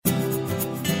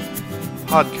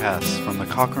Podcasts from the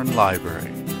Cochrane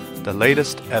Library, the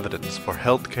latest evidence for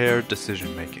healthcare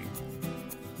decision-making.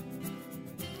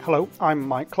 Hello, I'm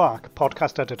Mike Clark,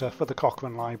 podcast editor for the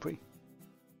Cochrane Library.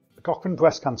 The Cochrane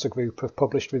Breast Cancer Group have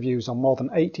published reviews on more than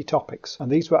 80 topics, and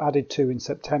these were added to in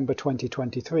September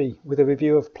 2023 with a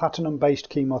review of platinum-based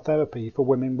chemotherapy for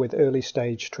women with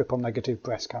early-stage triple-negative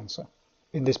breast cancer.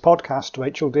 In this podcast,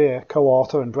 Rachel Deer,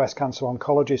 co-author and breast cancer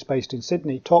oncologist based in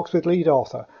Sydney, talks with lead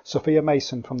author Sofia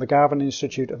Mason from the Garvan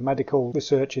Institute of Medical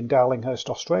Research in Darlinghurst,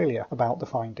 Australia, about the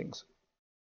findings.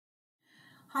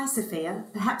 Hi Sofia,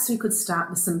 perhaps we could start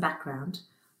with some background.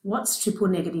 What's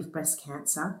triple-negative breast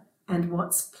cancer and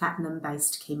what's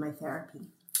platinum-based chemotherapy?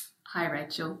 Hi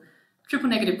Rachel.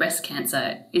 Triple-negative breast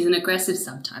cancer is an aggressive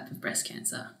subtype of breast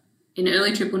cancer. In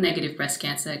early triple-negative breast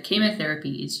cancer,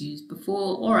 chemotherapy is used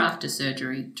before or after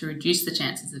surgery to reduce the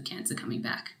chances of cancer coming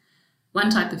back. One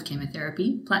type of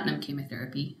chemotherapy, platinum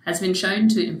chemotherapy, has been shown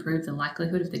to improve the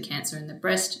likelihood of the cancer in the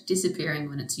breast disappearing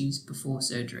when it's used before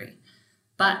surgery.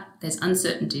 But there's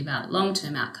uncertainty about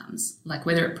long-term outcomes, like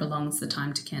whether it prolongs the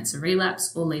time to cancer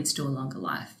relapse or leads to a longer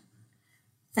life.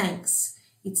 Thanks.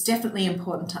 It's definitely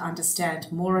important to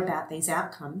understand more about these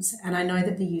outcomes, and I know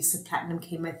that the use of platinum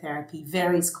chemotherapy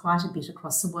varies quite a bit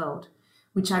across the world,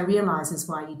 which I realise is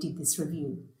why you did this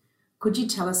review. Could you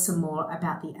tell us some more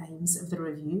about the aims of the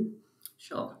review?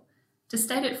 Sure. To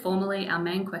state it formally, our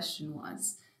main question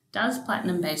was, does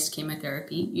platinum-based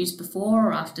chemotherapy used before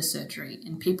or after surgery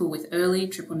in people with early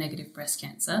triple-negative breast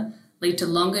cancer lead to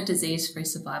longer disease-free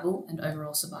survival and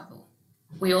overall survival?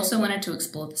 We also wanted to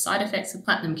explore the side effects of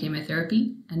platinum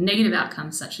chemotherapy and negative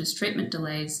outcomes such as treatment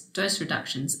delays, dose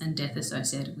reductions, and death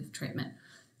associated with treatment,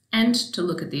 and to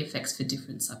look at the effects for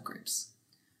different subgroups.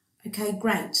 Okay,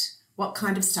 great. What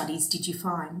kind of studies did you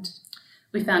find?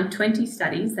 We found 20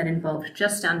 studies that involved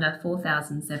just under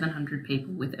 4,700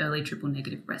 people with early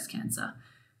triple-negative breast cancer,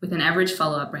 with an average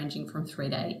follow-up ranging from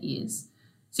 3 to 8 years.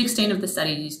 16 of the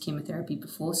studies used chemotherapy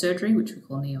before surgery, which we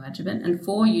call neoadjuvant, and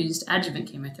 4 used adjuvant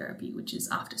chemotherapy, which is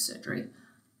after surgery.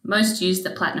 Most used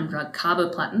the platinum drug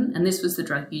carboplatin, and this was the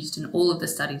drug used in all of the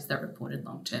studies that reported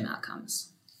long-term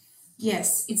outcomes.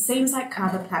 Yes, it seems like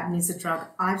carboplatin is a drug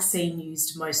I've seen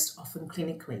used most often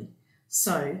clinically.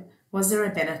 So, was there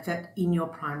a benefit in your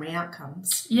primary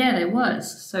outcomes? Yeah, there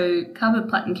was. So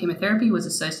carboplatin chemotherapy was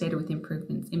associated with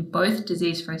improvements in both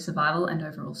disease-free survival and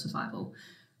overall survival,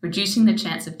 reducing the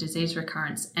chance of disease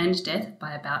recurrence and death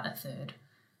by about a third.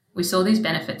 We saw these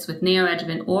benefits with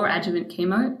neoadjuvant or adjuvant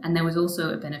chemo, and there was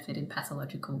also a benefit in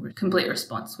pathological complete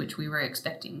response, which we were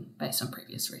expecting based on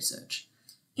previous research.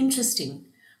 Interesting.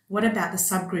 What about the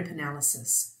subgroup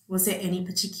analysis? Was there any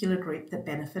particular group that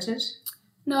benefited?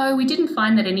 No, we didn't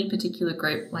find that any particular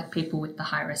group, like people with the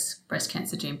high-risk breast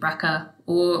cancer gene BRCA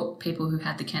or people who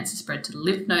had the cancer spread to the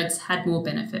lymph nodes, had more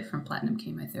benefit from platinum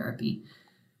chemotherapy.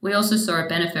 We also saw a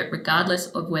benefit regardless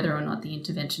of whether or not the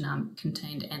intervention arm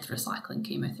contained anthracycline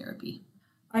chemotherapy.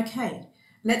 Okay,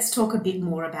 let's talk a bit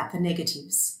more about the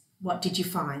negatives. What did you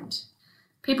find?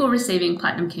 People receiving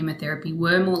platinum chemotherapy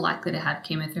were more likely to have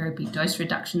chemotherapy dose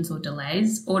reductions or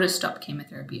delays, or to stop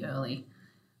chemotherapy early.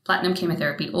 Platinum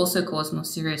chemotherapy also caused more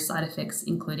serious side effects,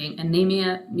 including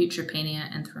anemia,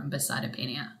 neutropenia, and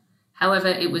thrombocytopenia. However,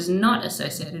 it was not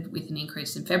associated with an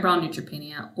increase in febrile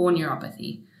neutropenia or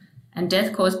neuropathy, and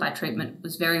death caused by treatment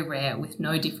was very rare, with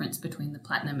no difference between the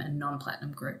platinum and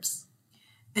non-platinum groups.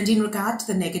 And in regard to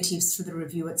the negatives for the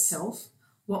review itself,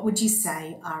 what would you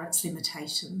say are its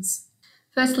limitations?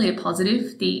 Firstly, a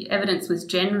positive. The evidence was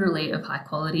generally of high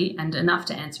quality and enough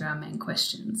to answer our main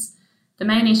questions. The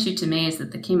main issue to me is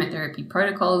that the chemotherapy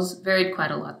protocols varied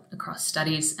quite a lot across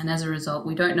studies, and as a result,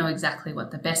 we don't know exactly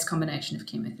what the best combination of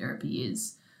chemotherapy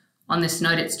is. On this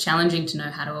note, it's challenging to know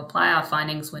how to apply our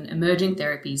findings when emerging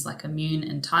therapies like immune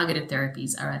and targeted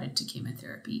therapies are added to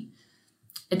chemotherapy.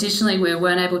 Additionally, we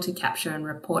weren't able to capture and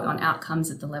report on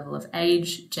outcomes at the level of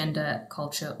age, gender,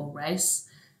 culture, or race.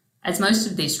 As most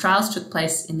of these trials took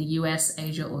place in the US,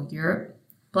 Asia, or Europe,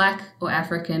 Black or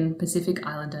African, Pacific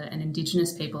Islander, and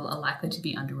Indigenous people are likely to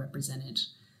be underrepresented.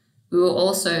 We were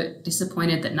also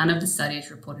disappointed that none of the studies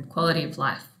reported quality of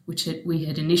life, which we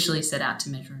had initially set out to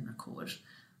measure and record.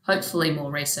 Hopefully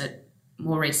more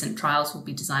recent trials will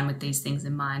be designed with these things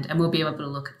in mind, and we'll be able to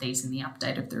look at these in the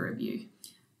update of the review.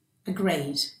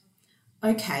 Agreed.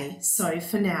 Okay, so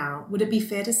for now, would it be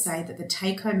fair to say that the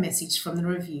take-home message from the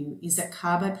review is that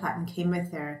carboplatin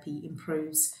chemotherapy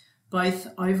improves both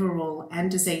overall and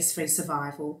disease-free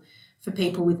survival for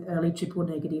people with early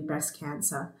triple-negative breast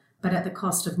cancer, but at the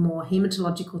cost of more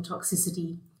hematological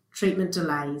toxicity, treatment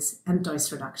delays, and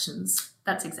dose reductions?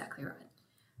 That's exactly right.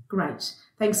 Great.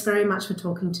 Thanks very much for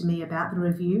talking to me about the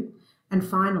review. And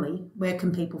finally, where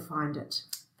can people find it?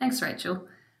 Thanks, Rachel.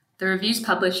 The review's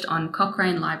published on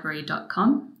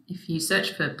cochranelibrary.com. If you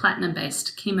search for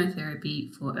platinum-based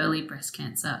chemotherapy for early breast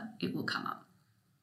cancer, it will come up.